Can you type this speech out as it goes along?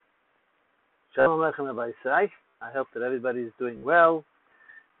Shalom Aleichem, Rabbi Isai. I hope that everybody's doing well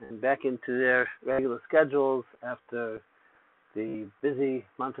and back into their regular schedules after the busy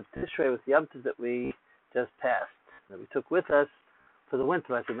month of Tishrei with the Yom Tov that we just passed, that we took with us for the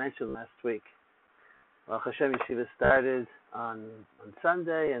winter, as I mentioned last week. Well, Hashem Yeshiva started on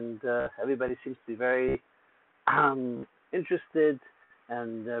Sunday, and everybody seems to be very interested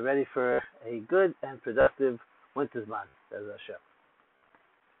and ready for a good and productive winter's month, as Hashem.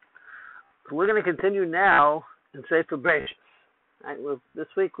 We're going to continue now in Sefer Bereshis. Right? This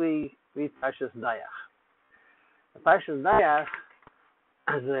week we read Parshas Nayach. Parshas Nayach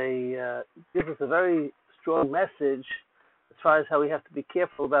gives us a very strong message as far as how we have to be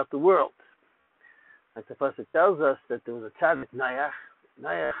careful about the world. Like the pasuk tells us that there was a tzaddik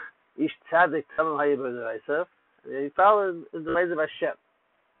Nayach, ish tzaddik tamim hayaber d'raisav, and he followed in the ways of Hashem.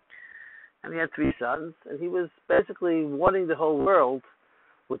 And he had 3 sons, and he was basically warning the whole world,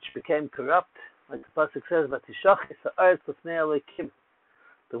 which became corrupt, like the pasuk says,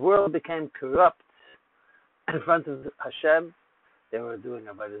 the world became corrupt in front of Hashem. They were doing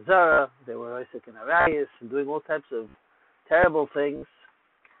avodah zarah, they were Isaac and Arayis, and doing all types of terrible things.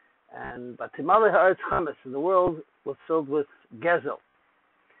 And the world was filled with gezel.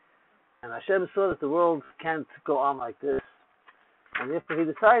 And Hashem saw that the world can't go on like this, and therefore he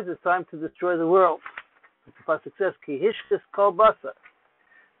decides it's time to destroy the world. Like the pasuk says, Ki hishkis kol basar.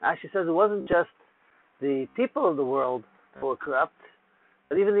 Actually says it wasn't just the people of the world that were corrupt,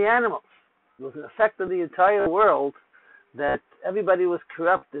 but even the animals. It was an effect of the entire world that everybody was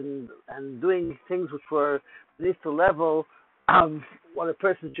corrupt and doing things which were beneath the level of what a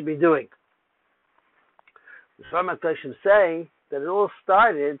person should be doing. The Sfarmat Koshim say that it all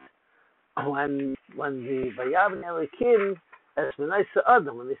started when the Vayav Elikim as B'nai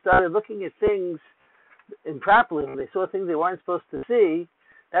Adam, when they started looking at things improperly, when they saw things they weren't supposed to see.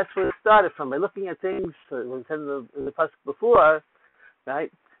 That's where it started from, by looking at things, we said in the pasuk before,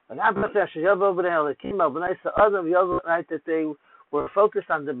 right? That they were focused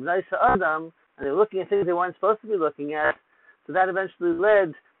on the B'nai Adam, and they were looking at things they weren't supposed to be looking at, so that eventually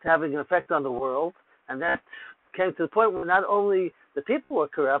led to having an effect on the world, and that came to the point where not only the people were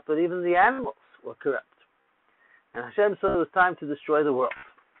corrupt, but even the animals were corrupt. And Hashem said it was time to destroy the world.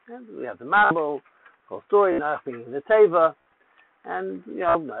 And we have the Mabul, the whole story, Noach being in the Teva, and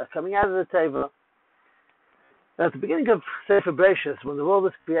coming out of the Teva. At the beginning of Sefer Bereshis, when the world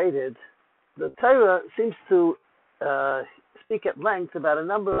was created, the Torah seems to speak at length about a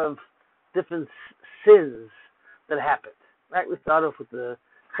number of different sins that happened. Right? We start off with the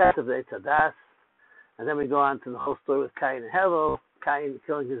Chet of the Eitz Hadas, and then we go on to the whole story with Cain and Hevel, Cain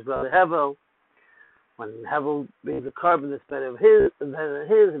killing his brother Hevel. When Hevel brings a carbon that's better than his,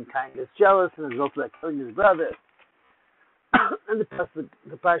 and Cain gets jealous and results in killing his brother. And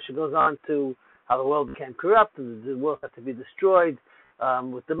the parsha goes on to how the world became corrupt and the world had to be destroyed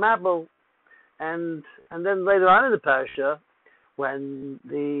with the Mabul. And then later on in the parsha, when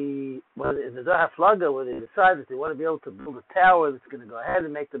in the Zohar Flaga, where they decide that they want to be able to build a tower that's going to go ahead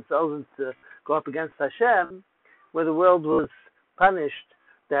and make themselves to go up against Hashem, where the world was punished,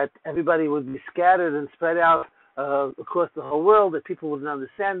 that everybody would be scattered and spread out across the whole world, that people wouldn't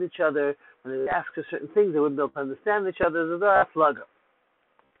understand each other. When they would ask for certain things, they wouldn't be able to understand each other. The Zohar Flaga.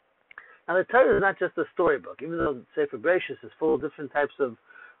 Now, the Torah is not just a storybook, even though Sefer Bereshis is full of different types of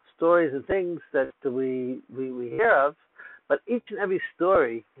stories and things that we hear of, but each and every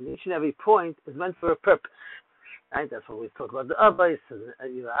story and each and every point is meant for a purpose. Right? That's when we talk about the Abbas and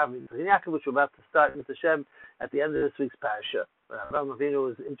Avram and Yaakov, which we're about to start with Hashem at the end of this week's parasha. Avraham Avinu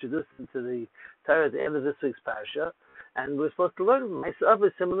was introduced into the Torah at the end of this week's parasha, and we're supposed to learn from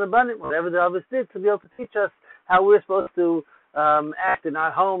Abbas, similar abundant, whatever the Abbas did, to be able to teach us how we're supposed to act in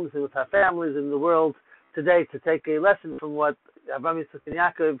our homes and with our families in the world today, to take a lesson from what Avraham and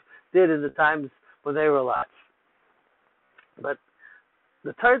Yaakov did in the times when they were alive. But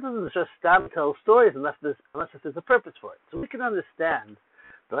the Torah doesn't just stop and tell stories unless there's a purpose for it. So we can understand,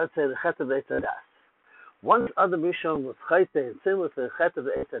 let's say, the Chet of the Eitz Hadas. Once Adam Rishon was Chayte and sin with the Chet of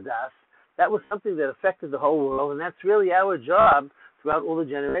the Eitz Hadas, that was something that affected the whole world, and that's really our job throughout all the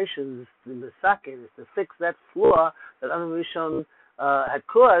generations in the Sakin, is to fix that flaw that Adam Rishon had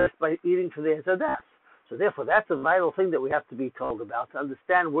caused by eating from the Eitz Hadas. So therefore, that's a vital thing that we have to be told about, to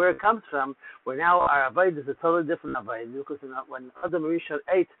understand where it comes from, where now our Avodah is a totally different Avodah, because when Adam Rishon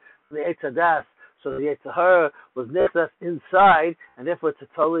ate from the Eitz Hadas, so the Yetzer Hara was niftas inside, and therefore it's a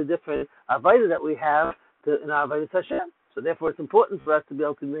totally different Avodah that we have in our Avodah Hashem. So therefore it's important for us to be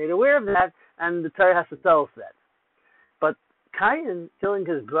able to be made aware of that, and the Torah has to tell us that. But Cain killing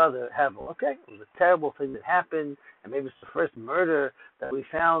his brother Hevel, okay, it was a terrible thing that happened, and maybe it's the first murder that we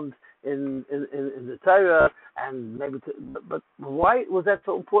found in the Torah, and maybe. But why was that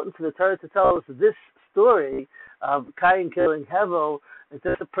so important for the Torah to tell us this story of Cain killing Hevel? It's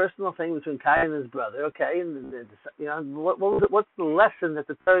just a personal thing between Cain and his brother, okay? And what was it? What's the lesson that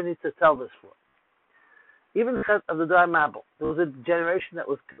the Torah needs to tell this for? Even the Chet of the Dar Mabel, there was a generation that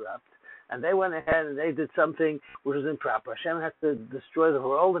was corrupt, and they went ahead and they did something which was improper. Hashem had to destroy the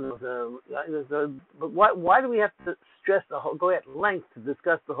world, and but why do we have to stress go at length to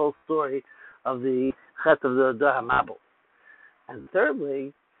discuss the whole story of the Chet of the Dar Mabel? And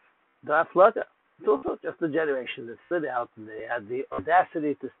thirdly, Dar Flaga. It's also just a generation that stood out, and they had the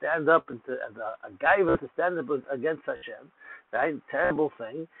audacity to stand up and a gaiva to stand up against Hashem, right? Terrible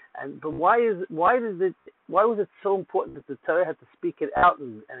thing. But why was it so important that the Torah had to speak it out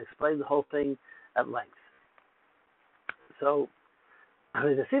and explain the whole thing at length? So,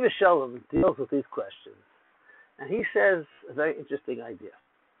 the Siva Shalom deals with these questions, and he says a very interesting idea.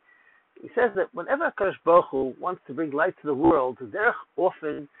 He says that whenever HaKadosh Baruch Hu wants to bring light to the world, derech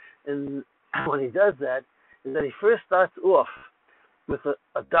often when he does that, is that he first starts off with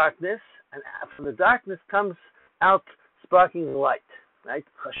a darkness, and from the darkness comes out sparking light, right?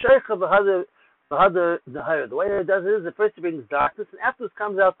 The way that he does it is that first he brings darkness, and afterwards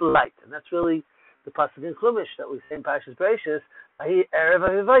comes out the light, and that's really the pasuk in Chumash that we say in Parshas Bereshis.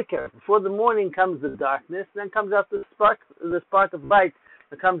 Before the morning comes the darkness, then comes out the spark of light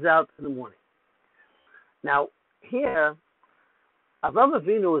that comes out in the morning. Now here, Avraham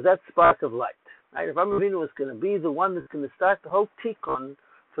Avinu was that spark of light, right? Avraham Avinu was going to be the one that's going to start the whole tikkun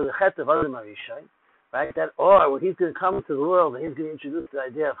for the Chet of Adam Arishai, right? That where he's going to come into the world and he's going to introduce the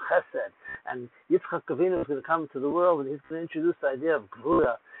idea of Chesed, and Yitzchak Avinu is going to come into the world and he's going to introduce the idea of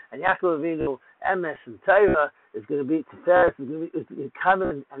Gvura, and Yaakov Avinu, Emes and Torah is going to be Tiferes, is going to come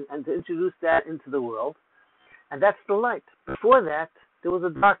in and to introduce that into the world, and that's the light. Before that, there was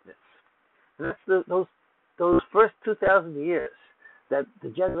a darkness, and that's those first 2,000 years. That the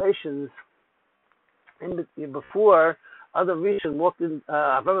generations before Adam Rishon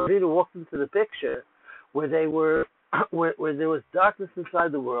Avraham Avinu walked into the picture, where they were, where there was darkness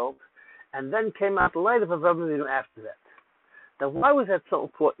inside the world, and then came out the light of Avraham Avinu after that. Now, why was that so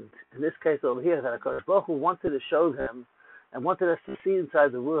important? In this case over here, that HaKadosh Baruch Hu wanted to show them and wanted us to see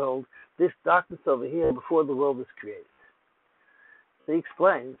inside the world this darkness over here before the world was created. So he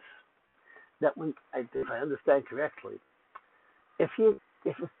explains that if I understand correctly,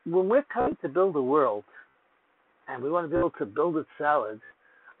 when we're coming to build a world and we want to be able to build it solid,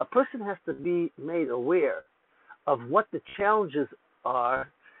 a person has to be made aware of what the challenges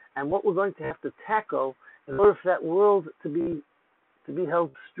are and what we're going to have to tackle in order for that world to be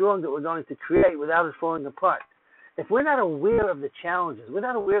held strong that we're going to create without it falling apart. If we're not aware of the challenges, we're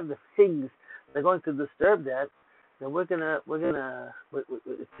not aware of the things that are going to disturb that, then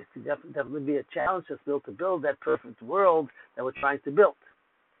it's definitely be a challenge to build that perfect world that we're trying to build.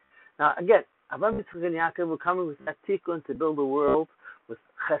 Now, again, Avraham, Yitzchak, and Yaakov were coming with that tikkun to build a world with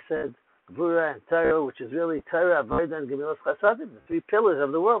Chesed, Gvura, and Torah, which is really Torah, Avodah, and Gemilas Chasadim, the three pillars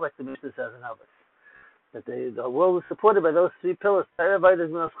of the world, like the Mishnah says in others. That the world is supported by those three pillars, Torah, Avodah,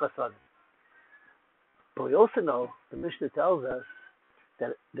 and Gemilas Chasadim. But we also know, the Mishnah tells us,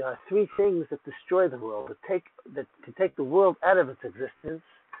 that there are three things that destroy the world, that can take the world out of its existence,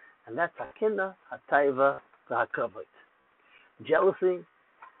 and that's Hakinah, Hataiva, the Hakavod. Jealousy,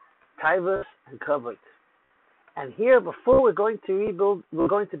 Taivas, and Kavod. And here, before we're going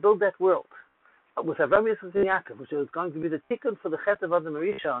to build that world with Avraham, Yitzchak, and Yaakov, which is going to be the tikkun for the Chet of Adam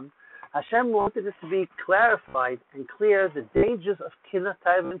Rishon, Hashem wanted it to be clarified and clear the dangers of Kinah,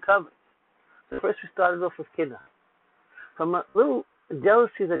 Taiva, and Kavod. So first we started off with Kinah. From a little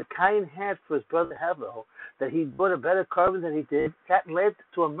jealousy that Cain had for his brother Hevel, that he bought a better carbon than he did, that led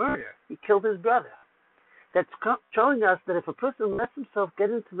to a murder. He killed his brother. That's showing us that if a person lets himself get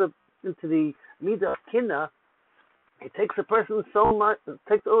into the midah of kinah, it takes the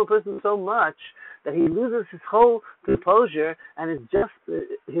over a person so much that he loses his whole composure and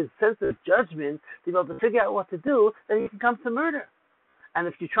his sense of judgment to be able to figure out what to do, then he can come to murder. And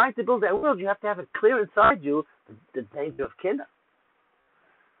if you're trying to build that world, you have to have it clear inside you the danger of kinah.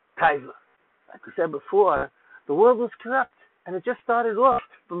 Taiva. Like we said before, the world was corrupt, and it just started off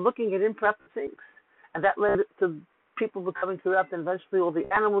from looking at improper things. And that led to people becoming corrupt, and eventually all the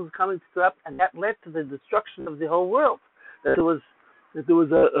animals becoming corrupt, and that led to the destruction of the whole world. That there was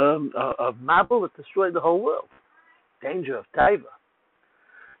a mabul that destroyed the whole world. Danger of Taiva.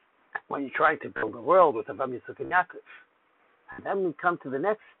 When you're trying to build a world with Avraham, Yitzchak, and Yaakov. And then we come to the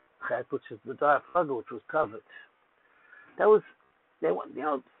next chet, which is the Dar Flaga, which was covered. That was,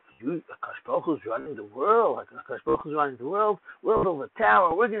 Akash Baruch Hu's running the world. Akash Baruch Hu's running the world. We'll build a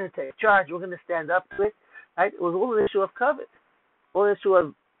tower. We're going to take charge. We're going to stand up to it. Right? It was all an issue of covet, all an issue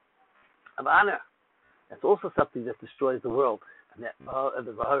of honor. That's also something that destroys the world. And that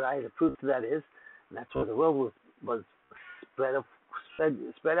the Baha'i, the proof to that is, and that's why the world was spread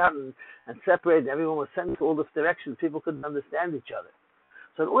out and separated. Everyone was sent to all different directions. People couldn't understand each other.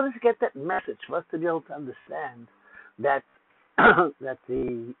 So in order to get that message, for us to be able to understand that that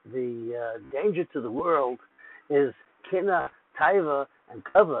the danger to the world is kina, taiva, and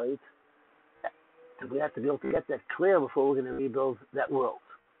kavod, we have to be able to get that clear before we're going to rebuild that world.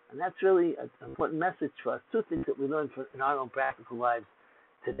 And that's really an important message for us. Two things that we learn in our own practical lives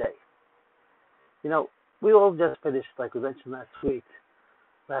today. We all just finished, like we mentioned last week,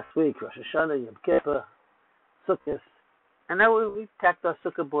 Rosh Hashanah, Yom Kippur, Sukkot, and now we packed our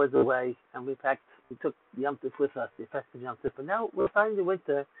Sukkah boards away, and we took Yom Tov with us, the effect of Yom Tov, and now we're finding the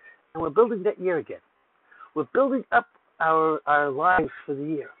winter, and we're building that year again. We're building up our lives for the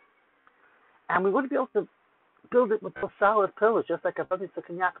year. And we want to be able to build it with those solid pillars, just like Abadi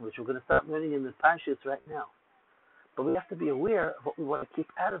Tzakanyaka, which we're going to start learning in the Parshas right now. But we have to be aware of what we want to keep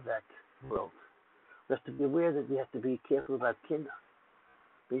out of that world. We have to be aware that we have to be careful about kinna,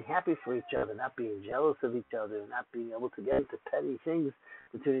 being happy for each other, not being jealous of each other, not being able to get into petty things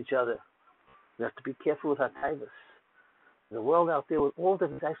between each other. We have to be careful with our taivas. The world out there with all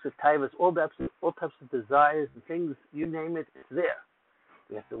different types of taivas, all types of desires and things, you name it, it's there.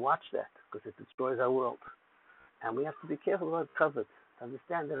 We have to watch that because it destroys our world. And we have to be careful about covet, to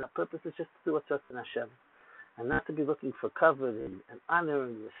understand that our purpose is just to do what's right in Hashem, and not to be looking for covet and honor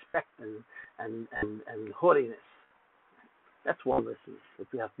and respect and haughtiness. That's one lesson that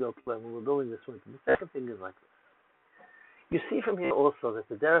we have to build when we're building this winter. The second thing is like this. You see from here also that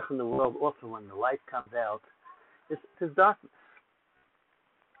the derech in the world, often when the light comes out, is darkness.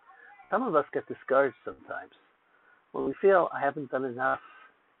 Some of us get discouraged sometimes when we feel, I haven't done enough,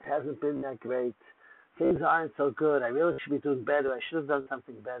 it hasn't been that great, things aren't so good, I really should be doing better, I should have done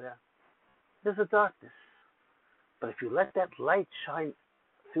something better. There's a darkness. But if you let that light shine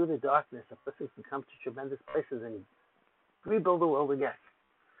through the darkness, a person can come to tremendous places and rebuild the world again.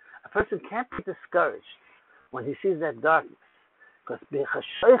 A person can't be discouraged when he sees that darkness. Because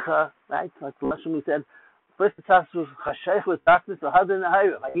b'chashaycha, right, like the lesson we said, first it starts with chashaycha, with darkness, v'hadar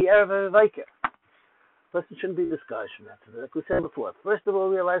nahayra, like the erev v'vayker. A person shouldn't be discouraged from that. So like we said before, first of all,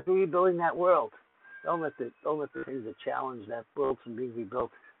 realize we're rebuilding that world. Don't let the things that challenge that world from being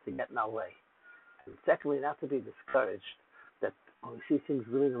rebuilt to get in our way. And secondly, not to be discouraged that when we see things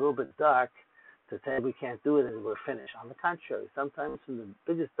moving a little bit dark, to say we can't do it and we're finished. On the contrary, sometimes from the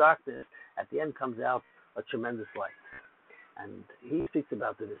biggest darkness, at the end comes out a tremendous light. And he speaks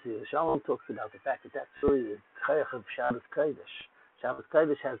about this. Shalom talks about the fact that that's really the koyach of Shabbos Kodesh. Shabbos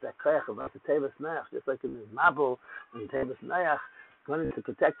Kodesh has that koyach about the Tevis Noach, just like in the Mabul, when Tevis Noach going to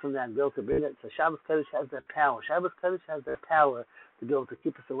protect from that and be able to bring it. So Shabbos Kodesh has that power. Shabbos Kodesh has that power to be able to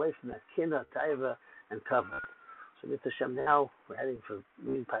keep us away from that kinna, taiva, and cover. So with Hashem now, we're heading for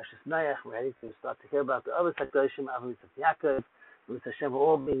reading Parshas Noach. We're heading to start to hear about the other Sakdoshim, Avos of Yaakov. With Hashem, we're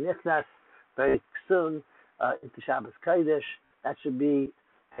all being nichnas very soon into Shabbos Kodesh. That should be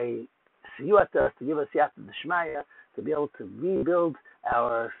a siyua to us, to give us yata d'shmaya, to be able to rebuild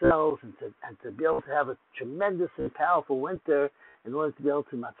ourselves and to be able to have a tremendous and powerful winter in order to be able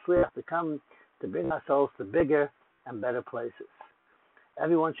to matzliach, to come to bring ourselves to bigger and better places.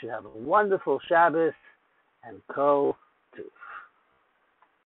 Everyone should have a wonderful Shabbos and Kol